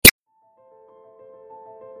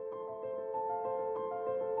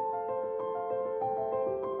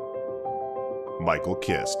Michael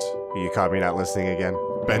Kist. You caught me not listening again?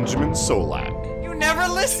 Benjamin Solak. You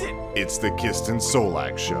never listen! It's the Kist and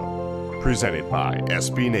Solak Show, presented by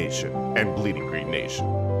SB Nation and Bleeding Green Nation.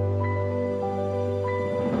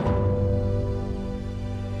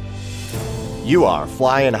 You are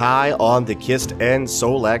flying high on the Kist and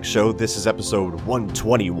Solak Show. This is episode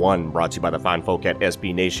 121, brought to you by the fine folk at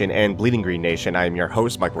SB Nation and Bleeding Green Nation. I am your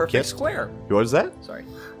host, Michael Perfect Kist. square. What was that? Sorry.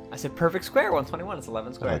 I said perfect square, 121. It's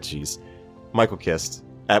 11 Oh, square. jeez. Michael Kist,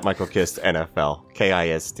 at Michael Kist NFL,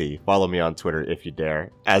 K-I-S-T. Follow me on Twitter if you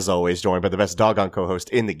dare. As always, joined by the best doggone co-host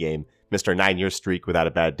in the game, Mr. 9-year streak without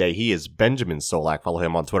a bad day. He is Benjamin Solak. Follow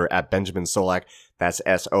him on Twitter at Benjamin Solak. That's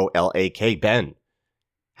S-O-L-A-K. Ben,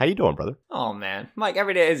 how you doing, brother? Oh, man. Mike,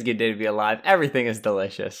 every day is a good day to be alive. Everything is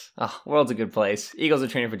delicious. Oh, world's a good place. Eagles are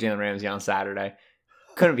training for Jalen Ramsey on Saturday.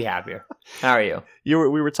 Couldn't be happier. How are you? We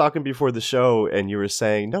were talking before the show, and you were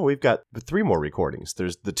saying, no, we've got 3 more recordings.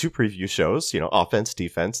 There's the 2 preview shows, offense,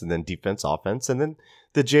 defense, and then defense, offense, and then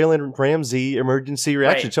the Jalen Ramsey emergency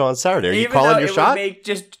reaction show on Saturday. Are you calling your shot? It would make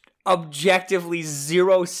just objectively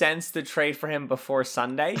 0 sense to trade for him before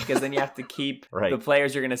Sunday, because then you have to keep the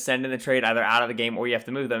players you're going to send in the trade either out of the game or you have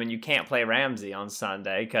to move them, and you can't play Ramsey on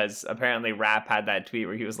Sunday, because apparently Rapp had that tweet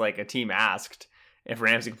where he was like, a team asked if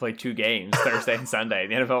Ramsey could play 2 games, Thursday and Sunday.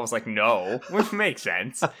 The NFL was like, no, which makes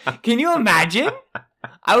sense. Can you imagine?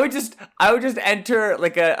 I would just enter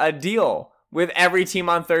like a deal with every team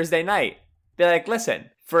on Thursday night. Be like,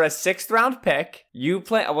 listen, for a 6th round pick,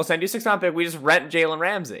 we'll send you a 6th round pick. We just rent Jalen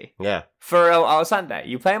Ramsey. Yeah. For a Sunday.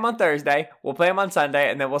 You play him on Thursday, we'll play him on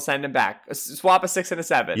Sunday, and then we'll send him back. Swap a 6 and a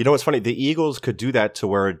 7. You know what's funny? The Eagles could do that to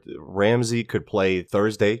where Ramsey could play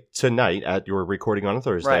Thursday tonight at your recording on a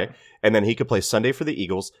Thursday, right. And then he could play Sunday for the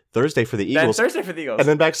Eagles, Thursday for the Eagles, then Thursday for the Eagles, and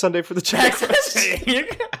then back Sunday for the Jaguars.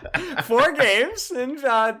 4 games in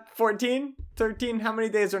 14, 13, how many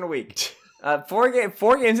days are in a week? 4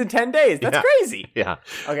 games in 10 days. That's crazy. Yeah.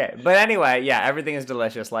 Okay. But anyway, everything is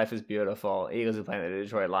delicious. Life is beautiful. Eagles are playing the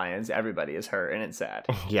Detroit Lions. Everybody is hurt, and it's sad.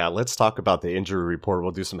 Yeah, let's talk about the injury report.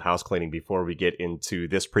 We'll do some house cleaning before we get into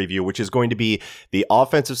this preview, which is going to be the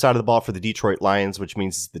offensive side of the ball for the Detroit Lions, which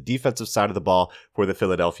means it's the defensive side of the ball for the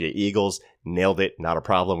Philadelphia Eagles. Nailed it. Not a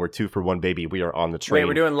problem. We're 2 for 1, baby. We are on the train. Wait,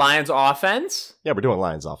 we're doing Lions offense? Yeah, we're doing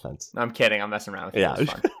Lions offense. I'm kidding. I'm messing around with you.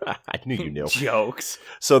 Yeah. I knew you knew. Jokes.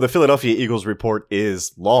 So the Philadelphia Eagles report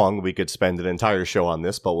is long. We could spend an entire show on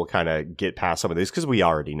this, but we'll kind of get past some of these because we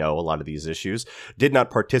already know a lot of these issues. Did not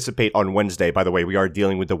participate on Wednesday. By the way, we are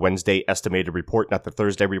dealing with the Wednesday estimated report, not the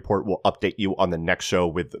Thursday report. We'll update you on the next show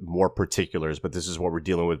with more particulars, but this is what we're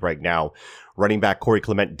dealing with right now. Running back Corey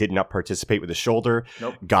Clement did not participate with his shoulder.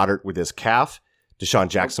 Nope. Goddard with his calf. Deshaun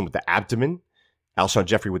Jackson with the abdomen. Alshon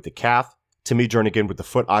Jeffrey with the calf. Timmy Jernigan with the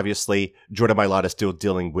foot, obviously. Jordan Mailata still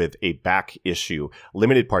dealing with a back issue.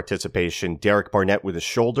 Limited participation. Derek Barnett with a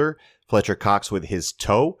shoulder. Fletcher Cox with his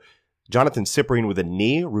toe. Jonathan Cyprien with a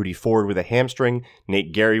knee. Rudy Ford with a hamstring.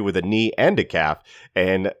 Nate Gary with a knee and a calf.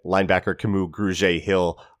 And linebacker Camus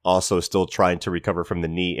Grugier-Hill also still trying to recover from the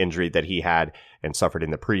knee injury that he had and suffered in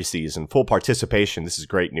the preseason. Full participation. This is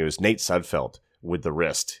great news. Nate Sudfeld with the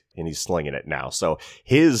wrist, and he's slinging it now. So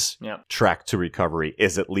his track to recovery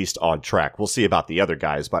is at least on track. We'll see about the other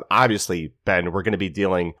guys, but obviously, Ben, we're going to be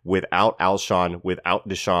dealing without Alshon, without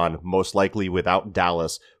Deshaun, most likely without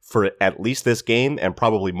Dallas for at least this game, and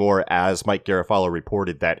probably more, as Mike Garafolo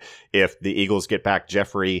reported that if the Eagles get back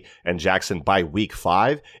Jeffrey and Jackson by week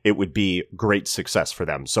 5, it would be great success for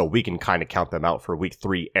them. So we can kind of count them out for week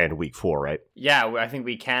 3 and week 4, right? Yeah, I think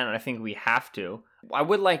we can, and I think we have to. I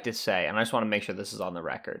would like to say, and I just want to make sure this is on the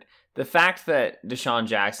record, the fact that Deshaun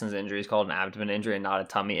Jackson's injury is called an abdomen injury and not a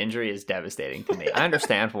tummy injury is devastating to me. I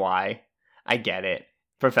understand why. I get it.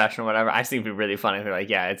 Professional, whatever. I just think it'd be really funny. They're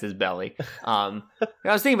like, yeah, it's his belly. I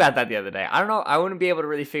was thinking about that the other day. I don't know. I wouldn't be able to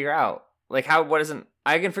really figure out I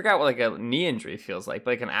can figure out what like a knee injury feels like,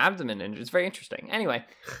 but like an abdomen injury, it's very interesting. Anyway,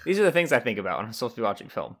 these are the things I think about when I'm supposed to be watching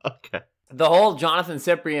film. Okay. The whole Jonathan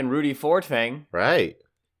Cyprien, Rudy Ford thing. Right.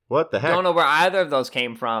 What the heck? Don't know where either of those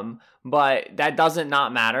came from, but that doesn't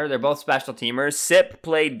not matter. They're both special teamers. Sip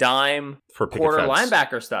played dime for quarter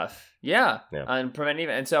linebacker stuff. Yeah. And prevent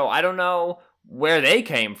even. And so I don't know where they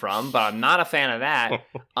came from, but I'm not a fan of that.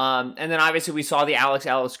 And then obviously we saw the Alex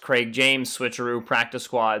Ellis, Craig James switcheroo practice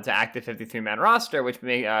squad to active 53-man roster, which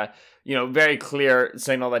made very clear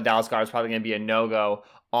signal that Dallas Goedert is probably going to be a no-go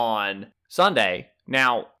on Sunday.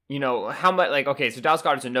 Now, how much, so Dallas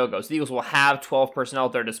Goedert's a no-go. So the Eagles will have 12 personnel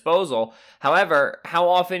at their disposal. However, how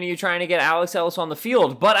often are you trying to get Alex Ellis on the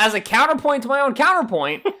field? But as a counterpoint to my own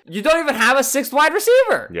counterpoint, you don't even have a 6th wide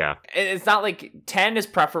receiver. Yeah. It's not like 10 is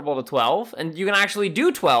preferable to 12, and you can actually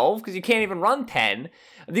do 12 because you can't even run 10.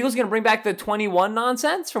 The Eagles are going to bring back the 21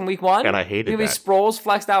 nonsense from week 1. And I hated that. Maybe Sproles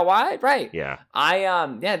flexed out wide, right? Yeah.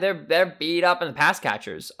 They're beat up in the pass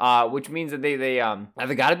catchers, which means that they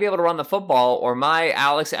either got to be able to run the football, or my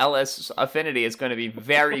Alex Ellis affinity is going to be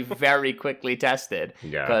very, very quickly tested.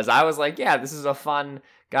 Yeah. Because I was like, yeah, this is a fun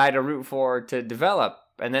guy to root for to develop.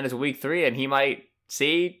 And then it's week 3, and he might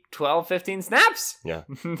see 12, 15 snaps. Yeah.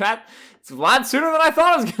 That's a lot sooner than I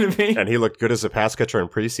thought it was going to be. And he looked good as a pass catcher in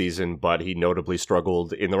preseason, but he notably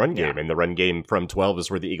struggled in the run game. And the run game from 12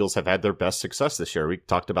 is where the Eagles have had their best success this year. We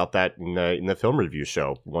talked about that in the film review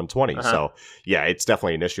show, 120. So, yeah, it's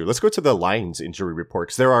definitely an issue. Let's go to the Lions injury report,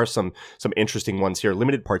 because there are some interesting ones here.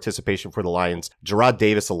 Limited participation for the Lions. Jarrad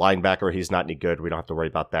Davis, a linebacker, he's not any good. We don't have to worry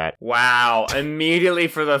about that. Wow. Immediately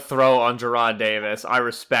for the throw on Jarrad Davis. I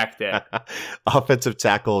respect it. Offensive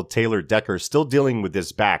tackle Taylor Decker still dealing with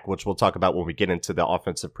his back, which we'll talk about when we get into the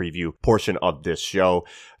offensive preview portion of this show.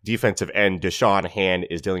 Defensive end Deshaun Hand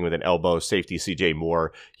is dealing with an elbow. Safety CJ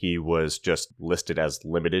Moore, he was just listed as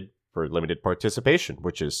limited participation,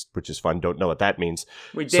 which is fun. Don't know what that means.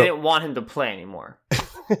 We didn't want him to play anymore.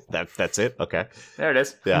 That's it. Okay. There it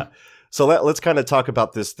is. Yeah. So let's kind of talk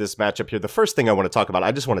about this matchup here. The first thing I want to talk about,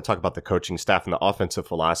 I just want to talk about the coaching staff and the offensive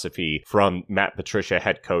philosophy from Matt Patricia,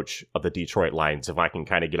 head coach of the Detroit Lions. If I can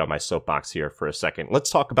kind of get on my soapbox here for a second. Let's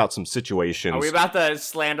talk about some situations. Are we about to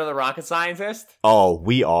slander the rocket scientist? Oh,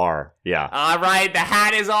 we are. Yeah. All right, the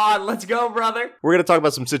hat is on. Let's go, brother. We're going to talk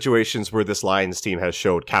about some situations where this Lions team has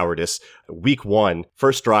showed cowardice. Week 1,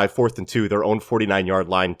 first drive, 4th and 2, their own 49-yard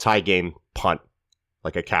line, tie game, punt.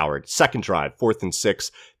 Like a coward. Second drive, 4th and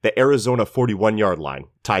 6, the Arizona 41-yard line.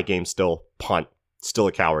 Tie game still, punt. Still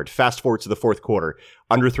a coward. Fast forward to the 4th quarter.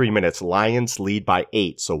 Under 3 minutes, Lions lead by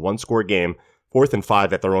 8. So 1-score game. 4th and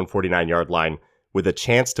 5 at their own 49-yard line. With a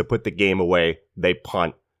chance to put the game away, they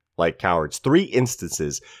punt like cowards. 3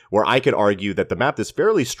 instances where I could argue that the math is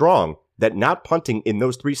fairly strong that not punting in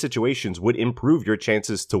those 3 situations would improve your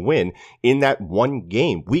chances to win in that one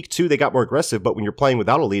game. Week 2, they got more aggressive, but when you're playing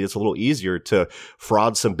without a lead, it's a little easier to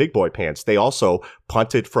fraud some big boy pants. They also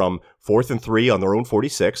punted from 4th and 3 on their own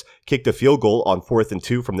 46, kicked a field goal on 4th and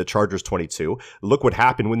 2 from the Chargers 22. Look what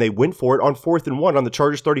happened when they went for it on 4th and 1 on the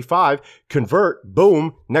Chargers 35, convert,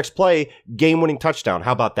 boom, next play, game-winning touchdown.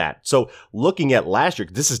 How about that? So looking at last year,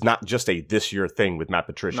 this is not just a this year thing with Matt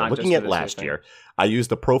Patricia. Looking at last year, I used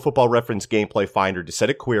the Pro Football Reference Gameplay Finder to set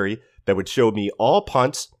a query that would show me all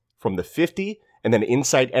punts from the 50 and then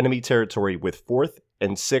inside enemy territory with 4th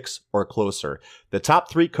and 6 or closer. The top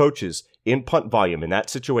 3 coaches in punt volume in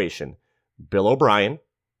that situation, Bill O'Brien,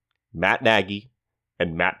 Matt Nagy,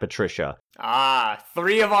 and Matt Patricia.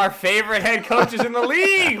 3 of our favorite head coaches in the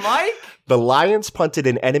league, Mike. The Lions punted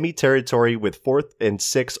in enemy territory with 4th and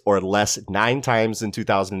 6 or less 9 times in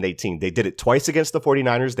 2018. They did it twice against the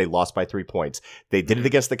 49ers. They lost by 3 points. They did it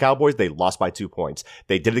against the Cowboys. They lost by 2 points.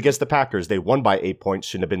 They did it against the Packers. They won by 8 points.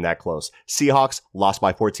 Shouldn't have been that close. Seahawks lost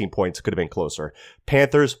by 14 points. Could have been closer.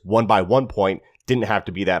 Panthers won by 1 point. Didn't have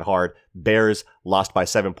to be that hard. Bears lost by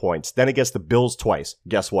 7 points. Then against the Bills twice.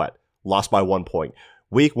 Guess what? Lost by 1 point.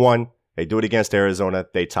 Week 1, they do it against Arizona.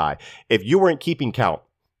 They tie. If you weren't keeping count,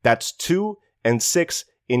 that's 2 and 6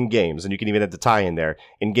 in games. And you can even add the tie in there.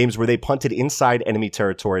 In games where they punted inside enemy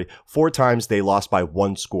territory, 4 times they lost by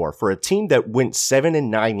 1 score. For a team that went 7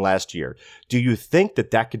 and 9 last year, do you think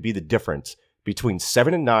that could be the difference between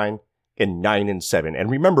 7 and 9 and 9 and 7? And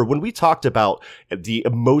remember, when we talked about the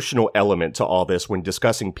emotional element to all this, when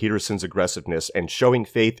discussing Peterson's aggressiveness and showing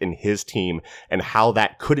faith in his team and how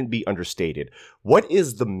that couldn't be understated, what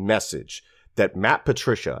is the message that Matt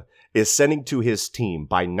Patricia is sending to his team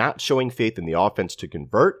by not showing faith in the offense to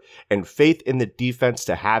convert and faith in the defense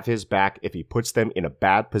to have his back if he puts them in a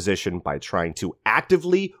bad position by trying to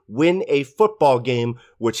actively win a football game,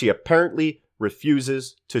 which he apparently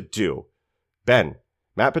refuses to do? Ben,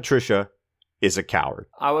 Matt Patricia is a coward.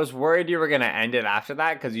 I was worried you were going to end it after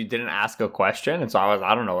that because you didn't ask a question. And so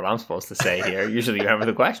I don't know what I'm supposed to say here. Usually you have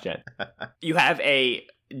the question. You have a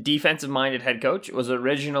defensive-minded head coach. It was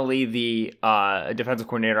originally the defensive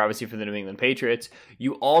coordinator, obviously, for the New England Patriots.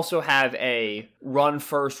 You also have a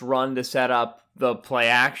run-first run to set up the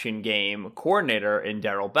play-action game coordinator in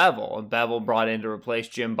Darrell Bevell. And Bevell brought in to replace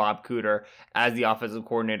Jim Bob Cooter as the offensive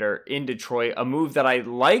coordinator in Detroit, a move that I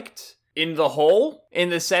liked in the whole, in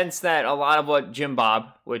the sense that a lot of what Jim Bob,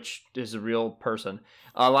 which is a real person,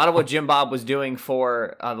 a lot of what Jim Bob was doing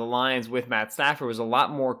for the Lions with Matt Stafford was a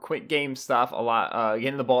lot more quick game stuff, a lot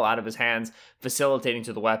getting the ball out of his hands, facilitating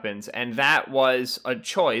to the weapons. And that was a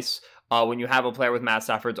choice when you have a player with Matt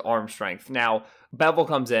Stafford's arm strength. Now, Bevell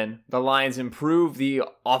comes in, the Lions improve the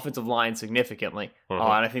offensive line significantly. And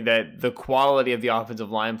I think that the quality of the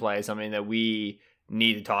offensive line play is something that we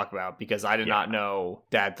need to talk about because I did not know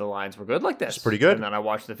that the Lions were good like this. It's pretty good. And then I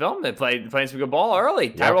watched the film. They played some good ball early.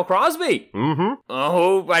 Tyrell Crosby. Mm-hmm.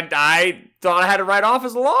 Oh, I thought I had to write off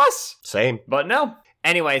as a loss. Same. But no.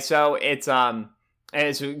 Anyway, so it's a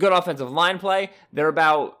good offensive line play. They're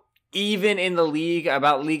about even in the league,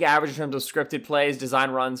 about league average in terms of scripted plays,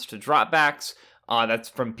 design runs to dropbacks. That's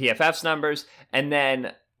from PFF's numbers. And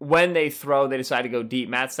then when they throw, they decide to go deep.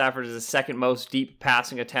 Matt Stafford is the second most deep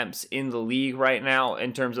passing attempts in the league right now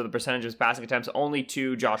in terms of the percentage of passing attempts, only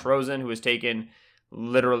to Josh Rosen, who has taken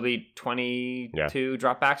literally 22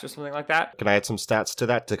 dropbacks or something like that. Can I add some stats to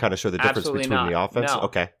that to kind of show the difference Absolutely between the offense? No.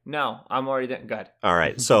 Okay. No, I'm already done. Good. All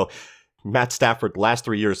right. So Matt Stafford, last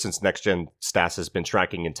 3 years since Next Gen Stats has been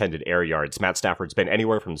tracking intended air yards, Matt Stafford's been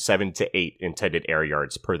anywhere from 7 to 8 intended air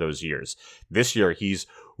yards per those years. This year, he's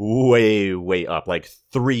way up, like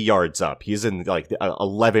 3 yards up. He's in like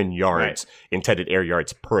 11 yards intended air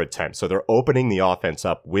yards per attempt. So they're opening the offense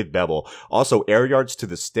up with Bevel. Also, air yards to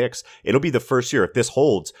the sticks. It'll be the first year, if this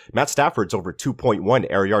holds, Matt Stafford's over 2.1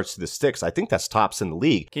 air yards to the sticks. I think that's tops in the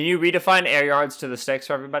league. Can you redefine air yards to the sticks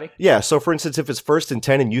for everybody? Yeah. So for instance, if it's 1st and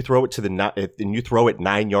 10 and you throw it and you throw it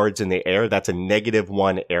 9 yards in the air, that's a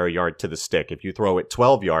 -1 air yard to the stick. If you throw it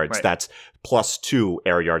 12 yards, that's +2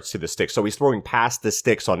 air yards to the stick. So he's throwing past the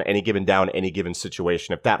sticks on any given down, any given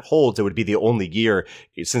situation. If that holds, it would be the only year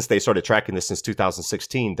since they started tracking this since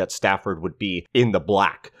 2016 that Stafford would be in the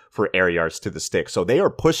black for air yards to the stick. So they are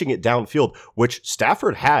pushing it downfield, which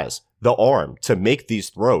Stafford has the arm to make these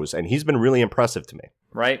throws, and he's been really impressive to me.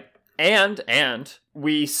 Right. And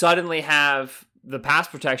we suddenly have the pass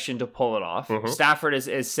protection to pull it off. Mm-hmm. Stafford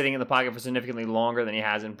is sitting in the pocket for significantly longer than he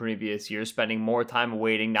has in previous years, spending more time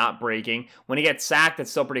waiting, not breaking. When he gets sacked, it's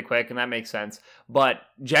still pretty quick, and that makes sense. But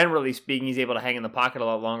generally speaking, he's able to hang in the pocket a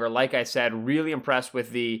lot longer. Like I said, really impressed with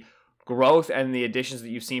the growth and the additions that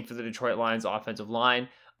you've seen for the Detroit Lions offensive line.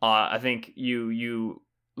 I think you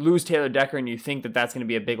lose Taylor Decker and you think that that's going to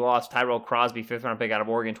be a big loss. Tyrell Crosby, 5th-round pick out of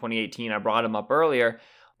Oregon, 2018. I brought him up earlier.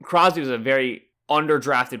 Crosby was a very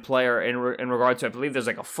underdrafted player in regard to, I believe there's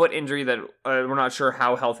like a foot injury that we're not sure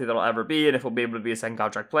how healthy that'll ever be and if he'll be able to be a second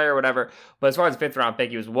contract player or whatever. But as far as the 5th-round pick,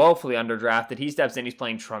 he was woefully underdrafted. He steps in, he's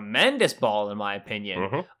playing tremendous ball in my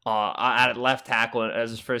opinion. At left tackle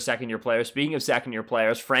as for a second-year player. Speaking of second-year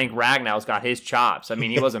players, Frank Ragnow's got his chops. I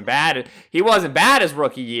mean, he wasn't bad. He wasn't bad his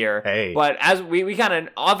rookie year. Hey. But as we kind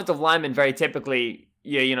of offensive linemen very typically,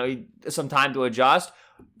 some time to adjust.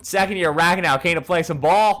 Second year, Ragnow came to play some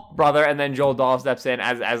ball, brother, and then Joel Dahl steps in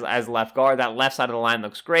as left guard. That left side of the line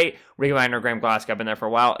looks great. Ricky Wagner, Graham Glasgow have been there for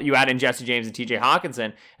a while. You add in Jesse James and TJ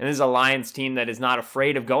Hawkinson, and this is a Lions team that is not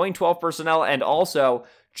afraid of going 12 personnel and also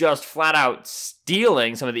just flat out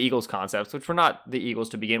stealing some of the Eagles concepts, which were not the Eagles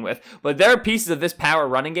to begin with. But there are pieces of this power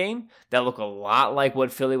running game that look a lot like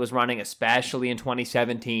what Philly was running, especially in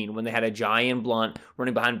 2017 when they had a Giant Blunt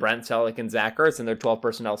running behind Brent Selleck and Zach Ertz in their 12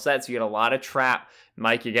 personnel set. So you get a lot of trap.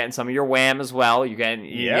 Mike, you're getting some of your wham as well. You're getting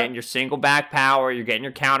your single back power. You're getting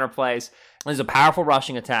your counter plays. There's a powerful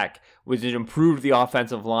rushing attack, which has improved the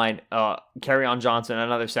offensive line. Kerryon Johnson,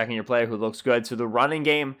 another second-year player who looks good. So the running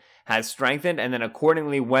game has strengthened, and then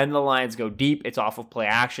accordingly, when the Lions go deep, it's off of play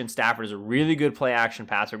action. Stafford is a really good play action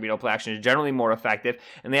passer. We know play action is generally more effective,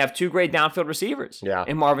 and they have 2 great downfield receivers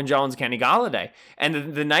in Marvin Jones and Kenny Golladay.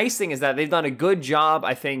 And the nice thing is that they've done a good job,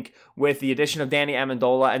 I think, with the addition of Danny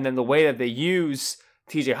Amendola, and then the way that they use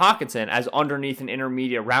TJ Hawkinson as underneath and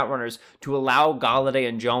intermediate route runners to allow Golladay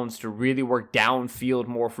and Jones to really work downfield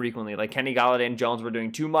more frequently. Like Kenny Golladay and Jones were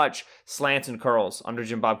doing too much slants and curls under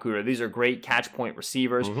Jim Bob Cooter. These are great catch point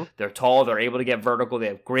receivers. They're tall. They're able to get vertical. They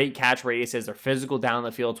have great catch radiuses. They're physical down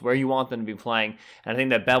the field. It's where you want them to be playing. And I think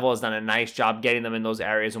that Bevel has done a nice job getting them in those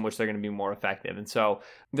areas in which they're going to be more effective. And so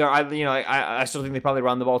I still think they probably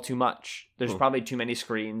run the ball too much. There's probably too many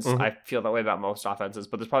screens. I feel that way about most offenses,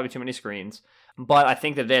 but there's probably too many screens. But I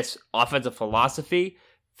think that this offensive philosophy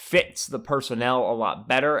fits the personnel a lot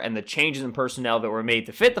better, and the changes in personnel that were made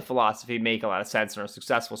to fit the philosophy make a lot of sense and are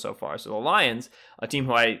successful so far. So the Lions, a team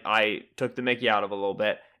who I took the mickey out of a little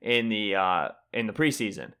bit in the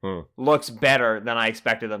preseason, looks better than I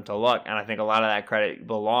expected them to look, and I think a lot of that credit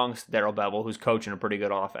belongs to Darrell Bevell, who's coaching a pretty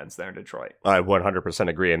good offense there in Detroit. I 100%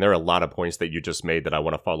 agree, and there are a lot of points that you just made that I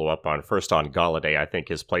want to follow up on. First, on Golladay, I think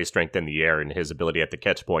his play strength in the air and his ability at the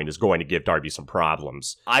catch point is going to give Darby some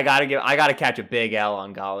problems. I gotta catch a big L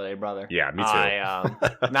on Golladay, brother. Yeah, me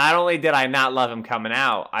too. Not only did I not love him coming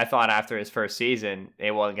out, I thought after his first season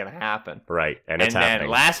it wasn't gonna happen. Right, and it's happening. Then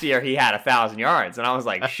last year he had 1,000 yards, and I was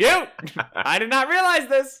like, shoot, I did not realize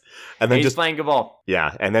this. And then he's playing good ball.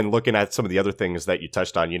 Yeah, and then looking at some of the other things that you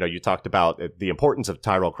touched on, you talked about the importance of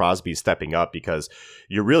Tyrell Crosby stepping up, because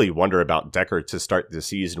you really wonder about Decker to start the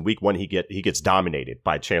season. Week 1, he gets dominated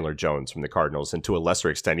by Chandler Jones from the Cardinals, and to a lesser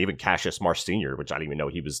extent, even Cassius Marsh Sr., which I didn't even know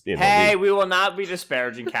he was in the league. Hey, we will not be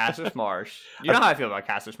disparaging Cassius Marsh. You know how I feel about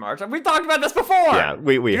Cassius Marsh. We've talked about this before. Yeah,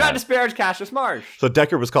 we do not disparage Cassius Marsh. So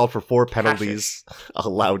Decker was called for 4 penalties,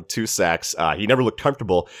 allowed 2 sacks. He never looked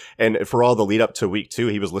comfortable, and for all the lead up to week 2,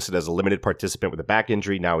 he was listed as a limited participant with a back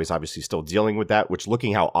injury. Now he's obviously still dealing with that, which,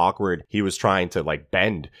 looking how awkward he was trying to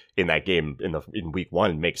bend in that game in week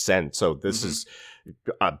 1, makes sense. So this is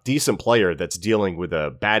a decent player that's dealing with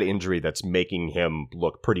a bad injury that's making him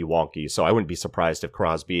look pretty wonky. So I wouldn't be surprised if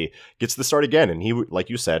Crosby gets the start again. And he, like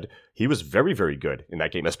you said, he was very, very good in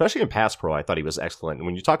that game, especially in pass pro. I thought he was excellent. And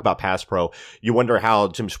when you talk about pass pro, you wonder how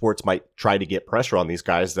Jim Schwartz might try to get pressure on these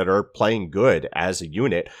guys that are playing good as a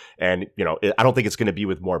unit. And, I don't think it's going to be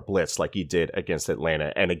with more blitz like he did against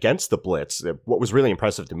Atlanta. And against the blitz, what was really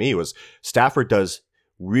impressive to me was Stafford does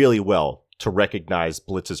really well to recognize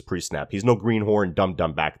blitzes pre-snap. He's no greenhorn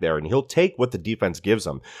dum-dum back there, and he'll take what the defense gives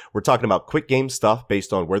him. We're talking about quick game stuff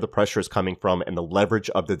based on where the pressure is coming from and the leverage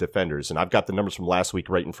of the defenders. And I've got the numbers from last week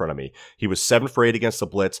right in front of me. He was 7 for 8 against the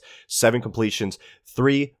blitz, 7 completions,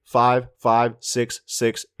 3, 5, 5, 6,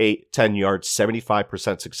 6, 8, 10 yards,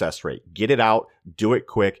 75% success rate. Get it out, do it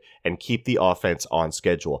quick, and keep the offense on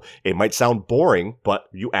schedule. It might sound boring, but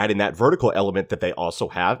you add in that vertical element that they also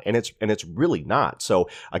have, and it's really not. So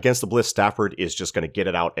against the blitz, Stafford is just going to get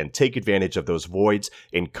it out and take advantage of those voids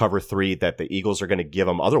in cover 3 that the Eagles are going to give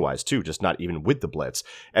them otherwise too, just not even with the blitz.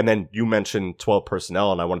 And then you mentioned 12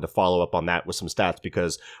 personnel, and I wanted to follow up on that with some stats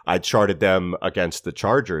because I charted them against the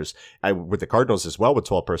Chargers and with the Cardinals as well with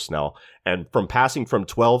 12 personnel. And from passing from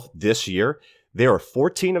 12 this year, they are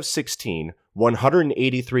 14 of 16,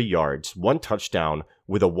 183 yards, 1 touchdown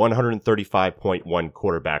with a 135.1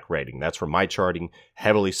 quarterback rating. That's from my charting,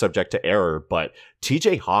 heavily subject to error. But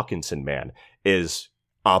TJ Hawkinson, man, is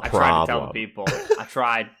a problem. I tried to tell the people. I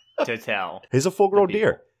tried to tell. He's a full-grown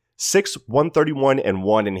deer. 6, 131, and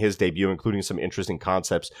 1 in his debut, including some interesting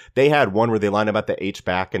concepts. They had one where they lined him at the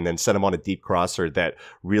H-back and then sent him on a deep crosser that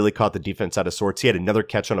really caught the defense out of sorts. He had another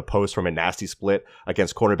catch on a post from a nasty split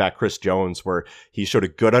against cornerback Chris Jones where he showed a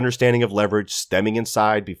good understanding of leverage, stemming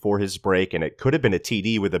inside before his break, and it could have been a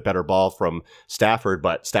TD with a better ball from Stafford,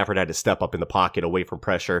 but Stafford had to step up in the pocket away from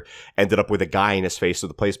pressure, ended up with a guy in his face, so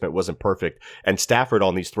the placement wasn't perfect. And Stafford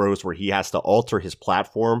on these throws where he has to alter his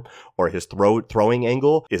platform or his throwing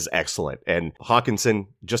angle is excellent. And Hawkinson,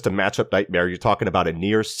 just a matchup nightmare. You're talking about a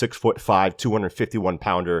near 6'5", 251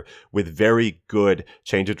 pounder with very good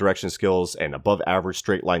change of direction skills and above average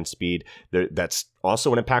straight line speed. That's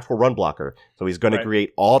also an impactful run blocker. So he's going to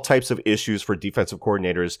create all types of issues for defensive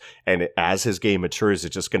coordinators. And as his game matures,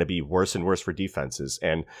 it's just going to be worse and worse for defenses.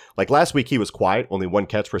 And like last week, he was quiet, only 1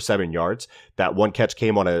 catch for 7 yards. That 1 catch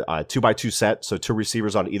came on a 2x2 set. So 2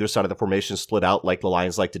 receivers on either side of the formation split out like the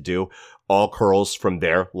Lions like to do. All curls from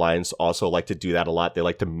there. Lions also like to do that a lot. They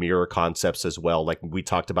like to mirror concepts as well, like we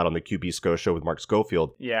talked about on the QB Sco show with Mark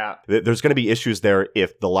Schofield. Yeah. There's going to be issues there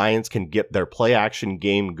if the Lions can get their play action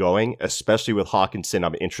game going, especially with Hawkinson.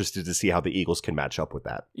 I'm interested to see how the Eagles can match up with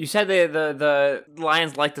that. You said the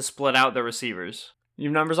Lions like to split out their receivers. You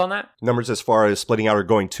have numbers on that? Numbers as far as splitting out or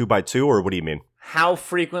going 2x2, or what do you mean? How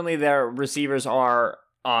frequently their receivers are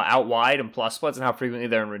out wide and plus splits, and how frequently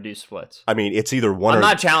they're in reduced splits. I mean, it's either one. I'm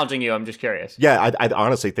not challenging you. I'm just curious. Yeah, I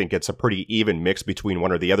honestly think it's a pretty even mix between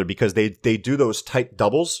one or the other because they do those tight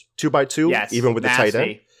doubles 2x2, even with nasty. The tight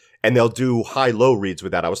end. And they'll do high-low reads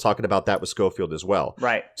with that. I was talking about that with Schofield as well.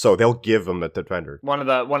 Right. So they'll give them a defender. One of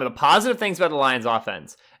the positive things about the Lions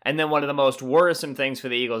offense, and then one of the most worrisome things for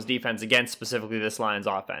the Eagles defense against specifically this Lions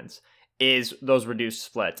offense, is those reduced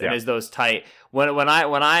splits and is those tight.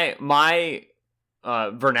 My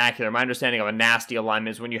vernacular, my understanding of a nasty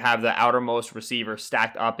alignment is when you have the outermost receiver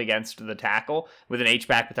stacked up against the tackle with an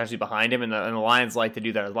H-back potentially behind him, and the Lions like to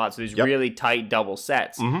do that a lot. So these really tight double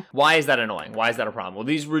sets. Mm-hmm. Why is that annoying? Why is that a problem? Well,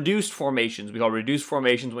 these reduced formations, we call reduced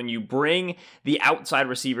formations when you bring the outside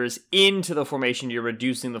receivers into the formation, you're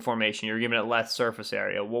reducing the formation, you're giving it less surface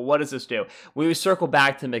area. Well, what does this do? We circle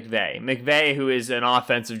back to McVay. McVay, who is an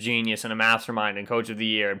offensive genius and a mastermind and coach of the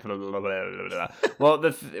year, and blah, blah, blah, blah, blah.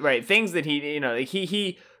 Well, things that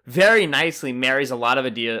he very nicely marries a lot of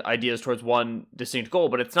ideas towards one distinct goal,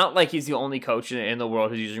 but it's not like he's the only coach in the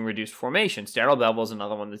world who's using reduced formations. Darrell Bevell is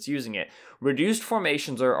another one that's using it. Reduced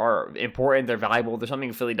formations are important. They're valuable. There's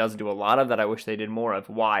something Philly doesn't do a lot of that I wish they did more of.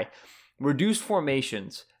 Why? Reduced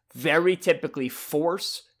formations very typically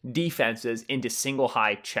force defenses into single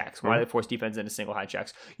high checks. Why do they force defense into single high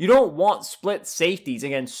checks? You don't want split safeties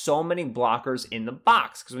against so many blockers in the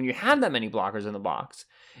box, because when you have that many blockers in the box,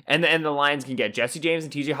 and the Lions can get Jesse James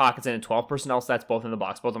and TJ Hawkinson in 12 personnel sets, both in the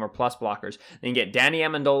box. Both of them are plus blockers. They can get Danny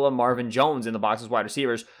Amendola, Marvin Jones in the box as wide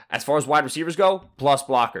receivers. As far as wide receivers go, plus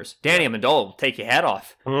blockers. Danny Amendola will take your head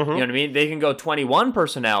off. You know what I mean? They can go 21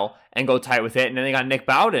 personnel and go tight with it. And then they got Nick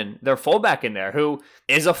Bowden, their fullback in there, who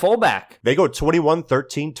is a fullback. They go 21,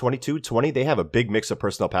 13, 22, 20. They have a big mix of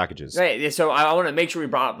personnel packages. Right. So I want to make sure we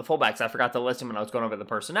brought up the fullbacks. I forgot to list him when I was going over the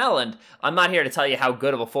personnel. And I'm not here to tell you how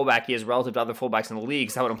good of a fullback he is relative to other fullbacks in the league,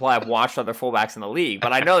 because that would imply I've watched other fullbacks in the league.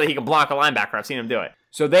 But I know that he can block a linebacker. I've seen him do it.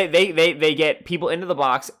 So they get people into the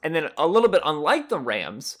box, and then a little bit unlike the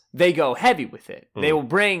Rams, they go heavy with it. They will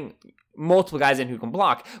bring multiple guys in who can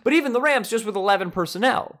block. But even the Rams, just with 11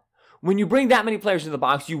 personnel, when you bring that many players into the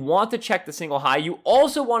box, you want to check the single high. You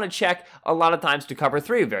also want to check a lot of times to cover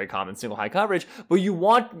 3, very common single high coverage, but you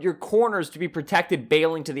want your corners to be protected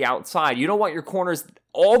bailing to the outside. You don't want your corners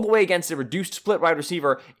all the way against a reduced split wide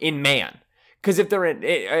receiver in man. Because if they're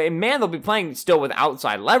in man, they'll be playing still with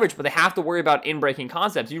outside leverage, but they have to worry about in-breaking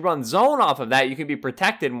concepts. You run zone off of that, you can be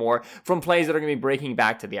protected more from plays that are going to be breaking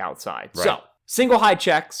back to the outside. Right. So, single high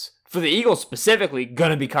checks, for the Eagles specifically,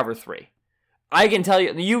 going to be cover 3. I can tell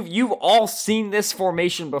you, you've all seen this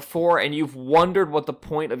formation before, and you've wondered what the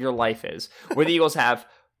point of your life is, where the Eagles have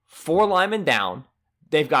 4 linemen down,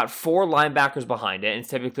 they've got 4 linebackers behind it, and it's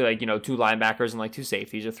typically like, 2 linebackers and like 2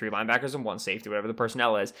 safeties, or 3 linebackers and 1 safety, whatever the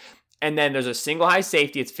personnel is. And then there's a single high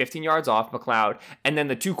safety, it's 15 yards off McLeod, and then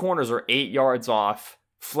the 2 corners are 8 yards off,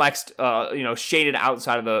 flexed, shaded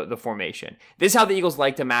outside of the formation. This is how the Eagles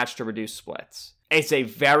like to match to reduce splits. It's a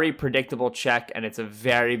very predictable check, and it's a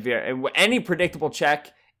any predictable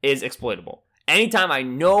check is exploitable. Anytime I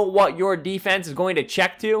know what your defense is going to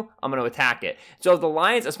check to, I'm going to attack it. So if the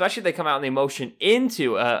Lions, especially if they come out and they motion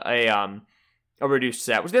into a reduced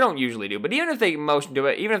set, which they don't usually do, but even if they motion to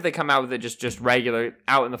it, even if they come out with it just regular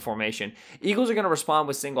out in the formation, Eagles are going to respond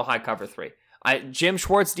with single high cover 3. Jim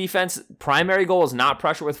Schwartz's defense primary goal is not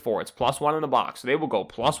pressure with 4. It's +1 in the box. So they will go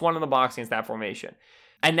 +1 in the box against that formation.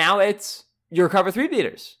 And now it's your cover 3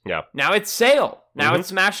 beaters. Yeah. Now it's sail. Now it's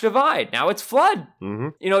smash divide. Now it's flood.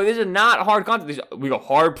 These are not hard concepts. We go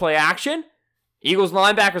hard play action. Eagles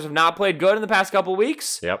linebackers have not played good in the past couple of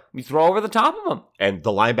weeks. Yep. We throw over the top of them. And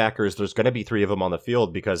the linebackers, there's going to be 3 of them on the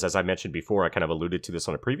field because, as I mentioned before, I kind of alluded to this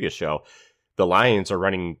on a previous show, the Lions are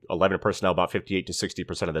running 11 personnel about 58 to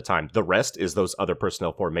 60% of the time. The rest is those other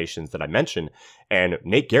personnel formations that I mentioned. And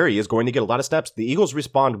Nate Gary is going to get a lot of snaps. The Eagles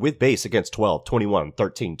respond with base against 12, 21,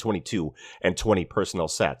 13, 22, and 20 personnel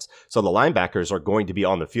sets. So the linebackers are going to be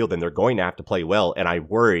on the field and they're going to have to play well. And I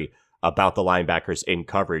worry about the linebackers in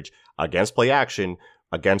coverage against play action,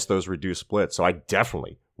 against those reduced splits. So I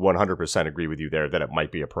definitely 100% agree with you there that it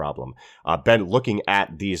might be a problem. Ben, looking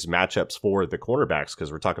at these matchups for the cornerbacks,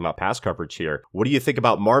 because we're talking about pass coverage here, what do you think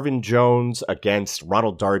about Marvin Jones against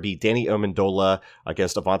Ronald Darby, Danny Amendola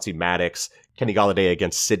against Avonte Maddox, Kenny Golladay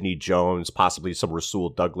against Sidney Jones, possibly some Rasul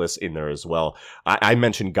Douglas in there as well? I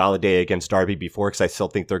mentioned Golladay against Darby before because I still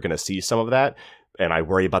think they're going to see some of that. And I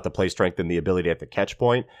worry about the play strength and the ability at the catch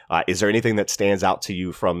point. Is there anything that stands out to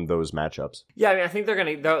you from those matchups? Yeah, I think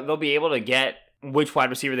they'll be able to get which wide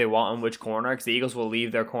receiver they want on which corner, because the Eagles will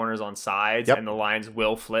leave their corners on sides, and the Lions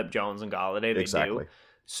will flip Jones and Golladay. They do.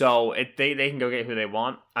 So they can go get who they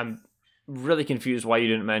want. I'm really confused why you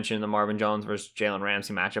didn't mention the Marvin Jones versus Jalen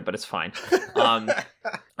Ramsey matchup, but it's fine.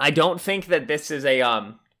 I don't think that this is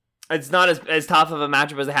it's not as tough of a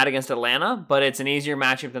matchup as they had against Atlanta, but it's an easier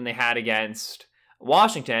matchup than they had against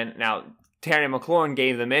Washington. Now, Terry McLaurin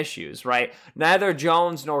gave them issues, right? Neither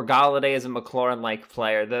Jones nor Golladay is a McLaurin-like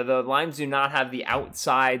player. The Lions do not have the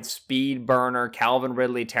outside speed burner, Calvin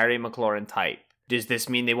Ridley, Terry McLaurin type. Does this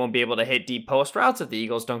mean they won't be able to hit deep post routes if the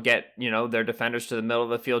Eagles don't get, their defenders to the middle of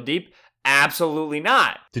the field deep? Absolutely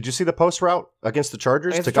not. Did you see the post route against the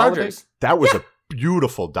Chargers to Golladay? That was a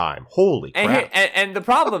beautiful dime. Holy crap. And the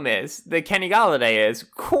problem is that Kenny Golladay is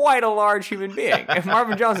quite a large human being. And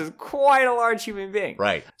Marvin Jones is quite a large human being.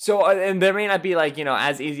 Right. So, and there may not be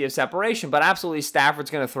as easy of separation, but absolutely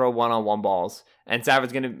Stafford's going to throw one-on-one balls. And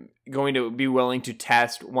Stafford's going to be willing to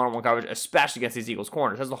test one-on-one coverage, especially against these Eagles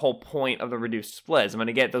corners. That's the whole point of the reduced splits. I'm going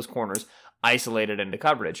to get those corners isolated into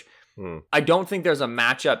coverage. I don't think there's a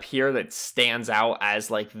matchup here that stands out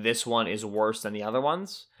as this one is worse than the other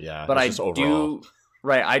ones. Yeah, but I do.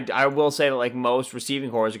 Right. I will say that like most receiving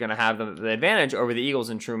cores are going to have the advantage over the Eagles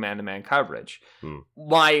in true man-to-man coverage.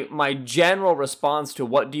 My general response to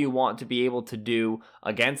what do you want to be able to do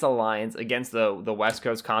against the Lions, against the West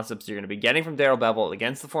Coast concepts you're going to be getting from Darrell Bevell,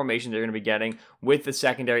 against the formation they're going to be getting with the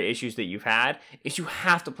secondary issues that you've had, is you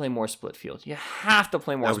have to play more split field. You have to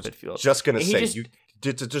play more split field. Just going to say,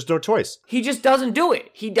 there's no choice. He just doesn't do it.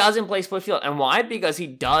 He doesn't play split field. And why? Because he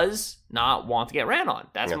does not want to get ran on.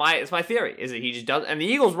 It's my theory, is that he just does. And the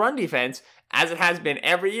Eagles' run defense, as it has been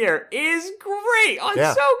every year, is great. Oh,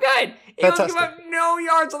 it's so good. Eagles give up no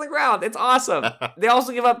yards on the ground. It's awesome. They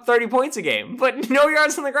also give up 30 points a game, but no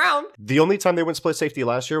yards on the ground. The only time they went split safety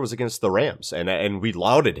last year was against the Rams, and we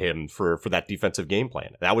lauded him for that defensive game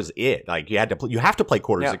plan. That was it. Like you have to play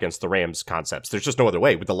quarters against the Rams concepts. There's just no other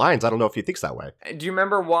way. With the Lions, I don't know if he thinks that way. Do you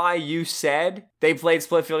remember why you said they played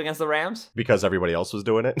split field against the Rams? Because everybody else was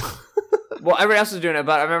doing it. Well, everybody else was doing it,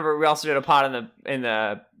 but I remember we also did a pod in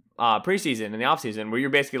the preseason, in the offseason, where you're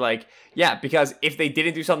basically like, yeah, because if they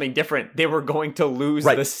didn't do something different, they were going to lose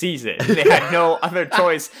the season. They had no other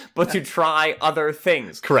choice but to try other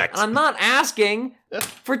things. Correct. And I'm not asking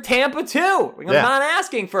for Tampa 2. I'm not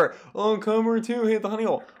asking for, cover 2, hit the honey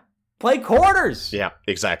hole. Play quarters. Yeah,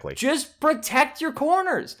 exactly. Just protect your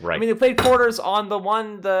corners. Right. I mean, they played quarters on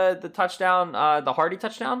the touchdown, the Hardy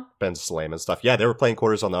touchdown. Ben Slam and stuff. Yeah, they were playing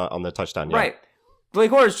quarters on the touchdown. Yeah. Right. Play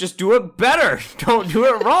quarters, just do it better. Don't do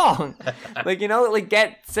it wrong.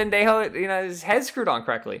 Get Sendejo, his head screwed on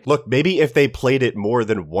correctly. Look, maybe if they played it more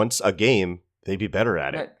than once a game, they'd be better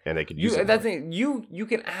at it, and they could use it. That's the thing. You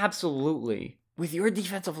can absolutely, with your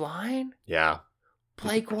defensive line,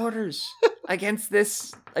 play quarters against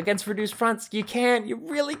reduced fronts. You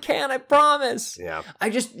really can. I promise. Yeah.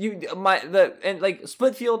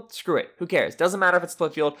 Split field. Screw it. Who cares? Doesn't matter if it's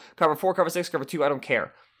split field. Cover 4, cover 6, cover 2. I don't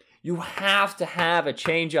care. You have to have a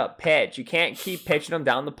change-up pitch. You can't keep pitching them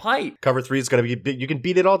down the pipe. Cover 3 is going to be... You can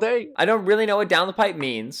beat it all day. I don't really know what down the pipe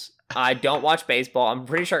means. I don't watch baseball. I'm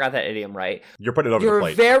pretty sure I got that idiom right. You're putting it over the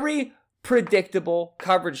plate. You're very predictable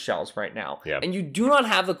coverage shells right now. Yep. And you do not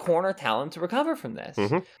have the corner talent to recover from this.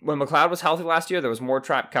 Mm-hmm. When McLeod was healthy last year, there was more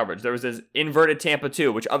trap coverage. There was this inverted Tampa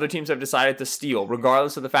 2, which other teams have decided to steal,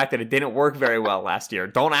 regardless of the fact that it didn't work very well last year.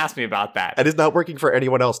 Don't ask me about that. And it's not working for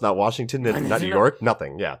anyone else, not Washington, not New York,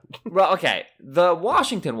 nothing, yeah. Well, okay, the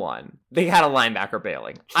Washington one, they had a linebacker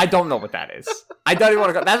bailing. I don't know what that is. I don't even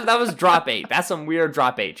want to go. That was drop 8. That's some weird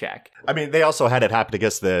drop 8 check. I mean, they also had it happen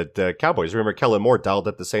against the Cowboys. Remember, Kellen Moore dialed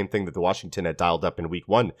up the same thing that the Washington had dialed up in week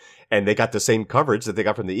 1, and they got the same coverage that they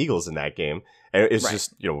got from the Eagles in that game. And it's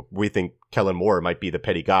just, we think Kellen Moore might be the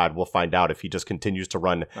petty god. We'll find out if he just continues to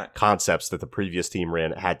run concepts that the previous team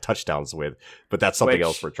had touchdowns with. But that's something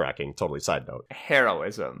else we're tracking. Totally side note.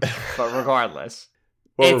 Heroism. But regardless.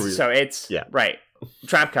 Right.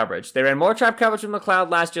 Trap coverage. They ran more trap coverage with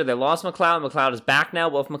McLeod last year. They lost McLeod. McLeod is back now.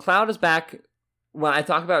 Well, if McLeod is back, when I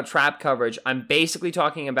talk about trap coverage, I'm basically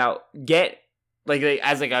talking about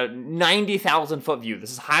as a 90,000 foot view.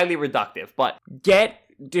 This is highly reductive, but get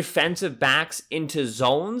defensive backs into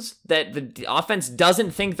zones that the offense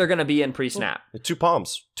doesn't think they're going to be in pre-snap. 2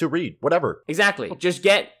 palms, 2 read, whatever. Exactly. Just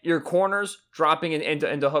get your corners dropping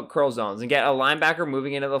into hook curl zones and get a linebacker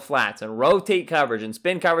moving into the flats and rotate coverage and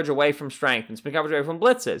spin coverage away from strength and spin coverage away from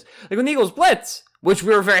blitzes. Like when the Eagles blitz, which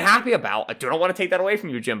we were very happy about. I don't want to take that away from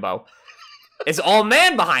you, Jimbo. It's all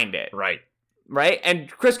man behind it. Right? And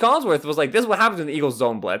Chris Collinsworth was like, this is what happens when the Eagles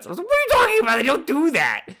zone blitz. I was like, what are you talking about? They don't do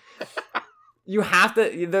that. You have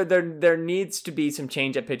to, there needs to be some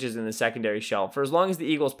change-up pitches in the secondary shelf. For as long as the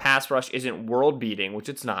Eagles' pass rush isn't world-beating, which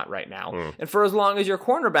it's not right now, and for as long as your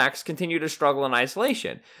cornerbacks continue to struggle in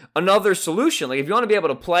isolation. Another solution, if you want to be able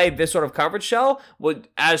to play this sort of coverage shell,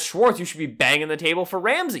 as Schwartz, you should be banging the table for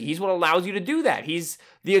Ramsey. He's what allows you to do that. He's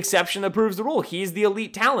the exception that proves the rule. He's the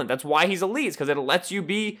elite talent. That's why he's elite, because it lets you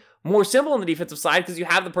be more simple on the defensive side because you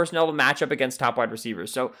have the personnel to match up against top wide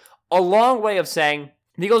receivers. So a long way of saying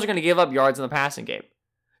the Eagles are going to give up yards in the passing game.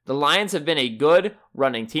 The Lions have been a good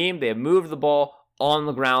running team. They have moved the ball on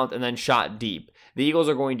the ground and then shot deep. The Eagles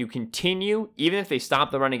are going to continue, even if they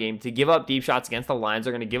stop the running game, to give up deep shots against the Lions.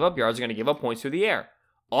 They're going to give up yards. They're going to give up points through the air.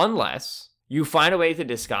 Unless you find a way to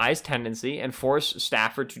disguise tendency and force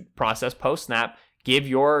Stafford to process post-snap, give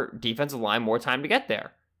your defensive line more time to get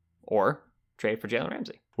there. Or trade for Jalen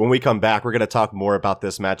Ramsey. When we come back, we're going to talk more about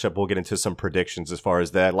this matchup. We'll get into some predictions as far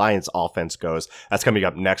as the Lions offense goes. That's coming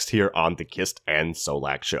up next here on the Kist and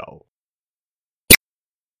Solak Show.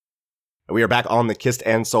 We are back on the Kist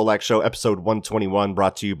and Solak Show, episode 121,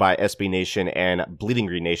 brought to you by SB Nation and Bleeding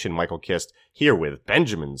Green Nation. Michael Kist here with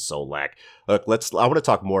Benjamin Solak. Look, I want to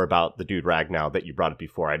talk more about the dude Ragnow that you brought up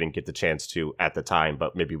before. I didn't get the chance to at the time,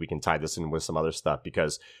 but maybe we can tie this in with some other stuff,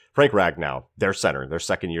 because Frank Ragnow, their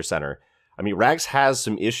second-year center. I mean, Rags has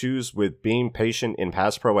some issues with being patient in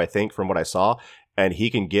pass pro, I think, from what I saw, and he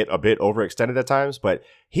can get a bit overextended at times, but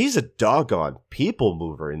he's a doggone people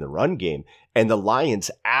mover in the run game, and the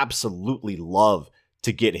Lions absolutely love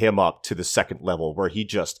to get him up to the second level where he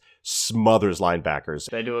just smothers linebackers.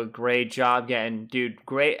 They do a great job getting,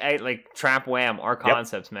 great, like Trap Wham, our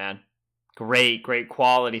concepts, man. Great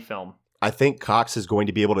quality film. I think Cox is going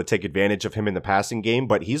to be able to take advantage of him in the passing game,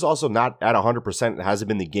 but he's also not at 100%. It hasn't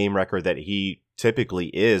been the game record that he typically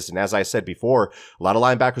is. And as I said before, a lot of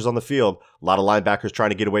linebackers on the field, a lot of linebackers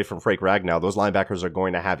trying to get away from Frank Ragnow. Those linebackers are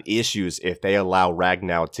going to have issues if they allow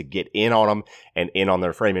Ragnow to get in on them and in on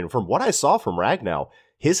their frame. And from what I saw from Ragnow,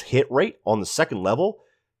 his hit rate on the second level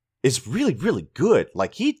is really, really good.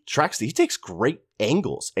 Like, he takes great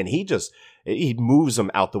angles, and he moves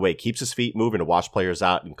them out the way, keeps his feet moving to watch players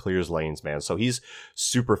out, and clears lanes, man. So he's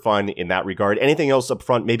super fun in that regard. Anything else up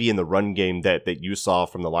front, maybe in the run game that you saw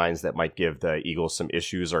from the Lions that might give the Eagles some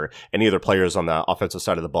issues, or any other players on the offensive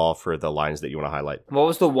side of the ball for the Lions that you want to highlight? What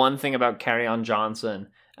was the one thing about Kerryon Johnson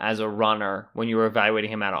as a runner when you were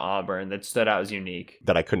evaluating him out of Auburn that stood out as unique?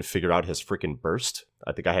 That I couldn't figure out his freaking burst.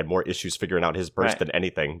 I think I had more issues figuring out his burst than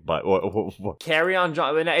anything. But Kerryon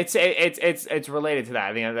Johnson, it's related to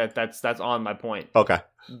that. I think that's on my point. Okay.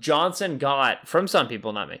 Johnson got, from some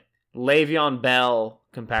people, not me, Le'Veon Bell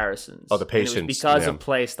comparisons. Oh, the patience. And it was because of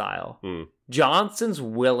play style. Johnson's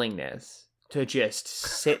willingness to just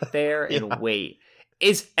sit there and wait.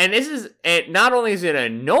 Not only is it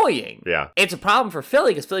annoying, it's a problem for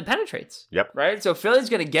Philly because Philly penetrates. Yep. Right? So Philly's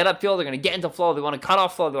going to get upfield, they're going to get into flow, they want to cut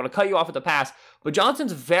off flow, they want to cut you off at the pass. But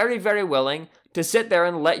Johnson's very, very willing to sit there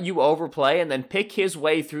and let you overplay and then pick his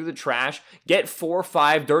way through the trash, get 4 or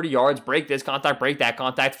 5 dirty yards, break this contact, break that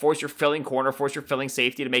contact, force your filling corner, force your filling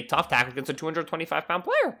safety to make tough tackles against a 225-pound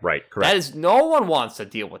player. Right, correct. No one wants to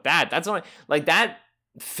deal with that. That's only, like, that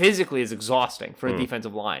physically is exhausting for a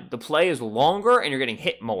defensive line. The play is longer and you're getting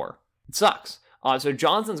hit more. It sucks. So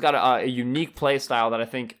Johnson's got a unique play style that I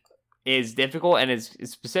think is difficult, and is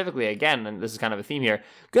specifically, again, and this is kind of a theme here,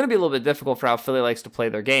 going to be a little bit difficult for how Philly likes to play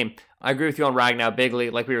their game. I agree with you on Ragnow bigly,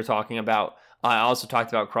 like we were talking about. I also talked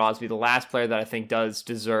about Crosby, the last player that I think does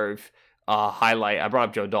deserve a highlight. I brought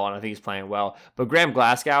up Joe Dalton. I think he's playing well. But Graham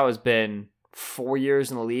Glasgow has been 4 years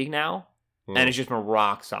in the league now, and he's just been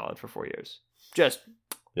rock solid for 4 years.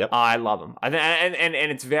 I love him. And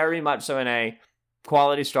it's very much so in a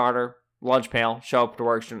quality starter, lunch pail, show up to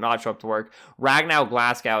work, should not show up to work. Ragnow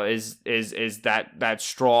Glasgow is that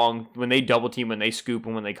strong. When they double team, when they scoop,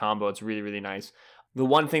 and when they combo, it's really, really nice. The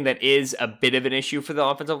one thing that is a bit of an issue for the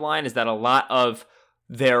offensive line is that a lot of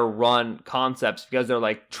their run concepts, because they're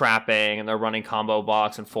like trapping and they're running combo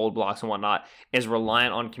blocks and fold blocks and whatnot, is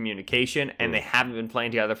reliant on communication, and they haven't been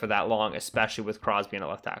playing together for that long, especially with Crosby and a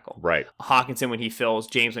left tackle. Right. Hawkinson when he fills,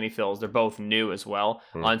 James when he fills, they're both new as well.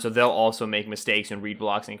 And so they'll also make mistakes and read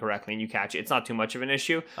blocks incorrectly, and you catch it. It's not too much of an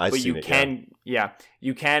issue, but you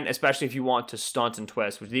can, especially if you want to stunt and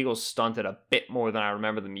twist, which the Eagles stunted a bit more than I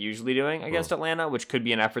remember them usually doing against Atlanta, which could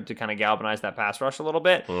be an effort to kind of galvanize that pass rush a little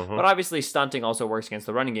bit. But obviously stunting also works against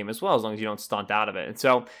the running game as well, as long as you don't stunt out of it. And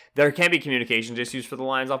so there can be communications issues for the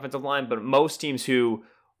Lions offensive line, but most teams who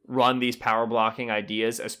run these power blocking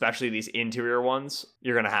ideas, especially these interior ones,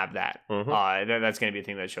 you're going to have that. That's going to be a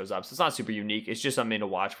thing that shows up. So it's not super unique. It's just something to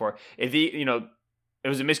watch for. If it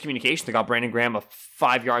was a miscommunication that got Brandon Graham a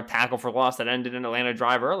 5-yard tackle for loss that ended an Atlanta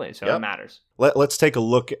drive early, so it matters. Let's take a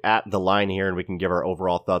look at the line here, and we can give our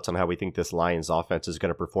overall thoughts on how we think this Lions offense is going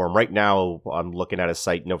to perform. Right now, I'm looking at a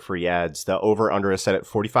site, no free ads. The over-under is set at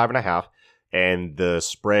 45.5, and the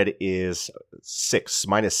spread is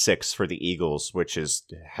 -6 for the Eagles, which is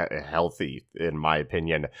healthy, in my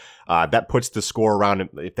opinion. That puts the score around,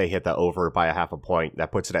 if they hit the over by a half a point,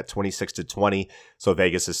 that puts it at 26-20. So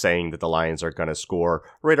Vegas is saying that the Lions are going to score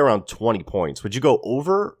right around 20 points. Would you go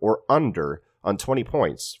over or under on 20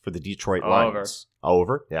 points for the Detroit Lions?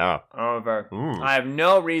 Over? Yeah. Over. I have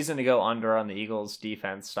no reason to go under on the Eagles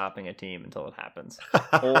defense stopping a team until it happens.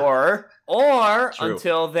 or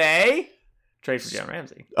until they trade for Jalen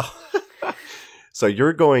Ramsey. So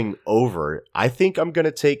you're going over. I think I'm going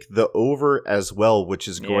to take the over as well, which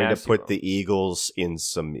is going to put the Eagles in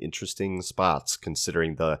some interesting spots,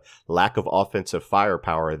 considering the lack of offensive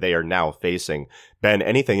firepower they are now facing. Ben,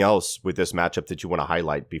 anything else with this matchup that you want to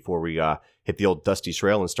highlight before we hit the old dusty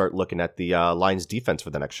trail and start looking at the Lions defense for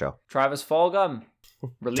the next show? Travis Fulgham.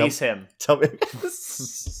 Release him. Tell me.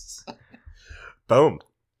 Boom.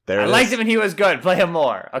 There I liked him and he was good. Play him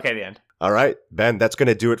more. Okay, the end. All right, Ben, that's going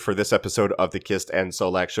to do it for this episode of the Kist and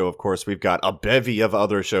Solak Show. Of course, we've got a bevy of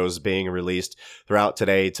other shows being released throughout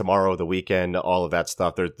today, tomorrow, the weekend, all of that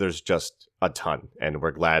stuff. There's just a ton, and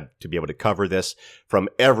we're glad to be able to cover this from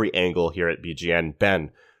every angle here at BGN.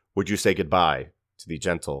 Ben, would you say goodbye to the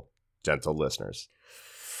gentle listeners?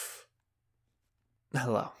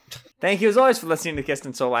 Hello. Thank you as always for listening to the Kist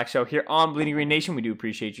and Solak Show here on Bleeding Green Nation. We do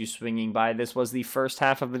appreciate you swinging by. This was the first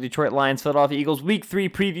half of the Detroit Lions Philadelphia Eagles Week 3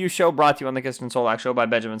 preview show brought to you on the Kist and Solak Show by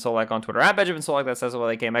Benjamin Solak on Twitter at Benjamin Solak. That's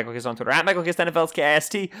SOLAK. Michael Kist on Twitter at Michael Kist NFL's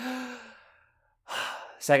KIST.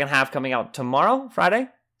 Second half coming out tomorrow, Friday,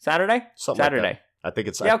 Saturday, Something Saturday. Like that. I think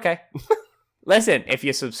it's okay. Listen, if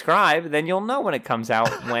you subscribe, then you'll know when it comes out.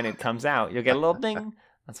 When it comes out, you'll get a little ding.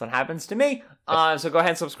 That's what happens to me. So go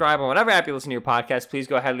ahead and subscribe on whatever app you listen to your podcast. Please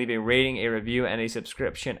go ahead and leave a rating, a review, and a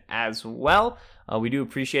subscription as well. We do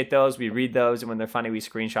appreciate those. We read those, and when they're funny, we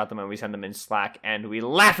screenshot them and we send them in Slack, and we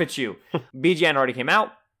laugh at you. BGN already came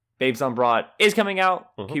out. Babes on Broad is coming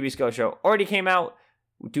out. QB Sco Show already came out.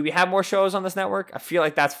 Do we have more shows on this network? I feel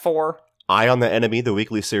like that's 4. Eye on the Enemy, the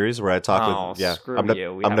weekly series where I talk with... Yeah, screw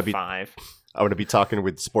you. We have 5. I'm going to be talking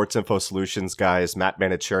with Sports Info Solutions guys, Matt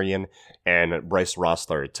Manicherian and Bryce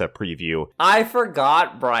Rossler to preview. I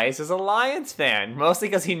forgot Bryce is a Lions fan, mostly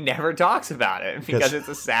because he never talks about it, because it's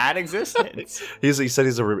a sad existence. He said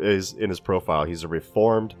he's in his profile, he's a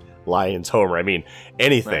reformed Lions homer. I mean,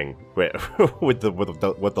 anything with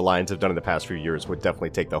what the Lions have done in the past few years would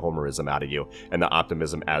definitely take the homerism out of you and the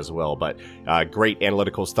optimism as well. But great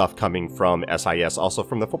analytical stuff coming from SIS, also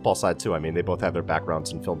from the football side too. I mean, they both have their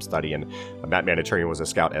backgrounds in film study, and Matt Manicherian was a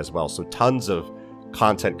scout as well. So tons of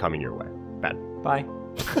content coming your way. Ben. Bye.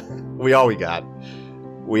 We all we got.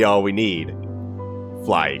 We all we need.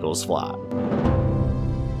 Fly, Eagles, fly.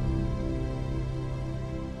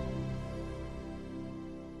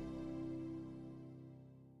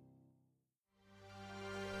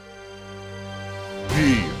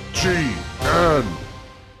 BGN.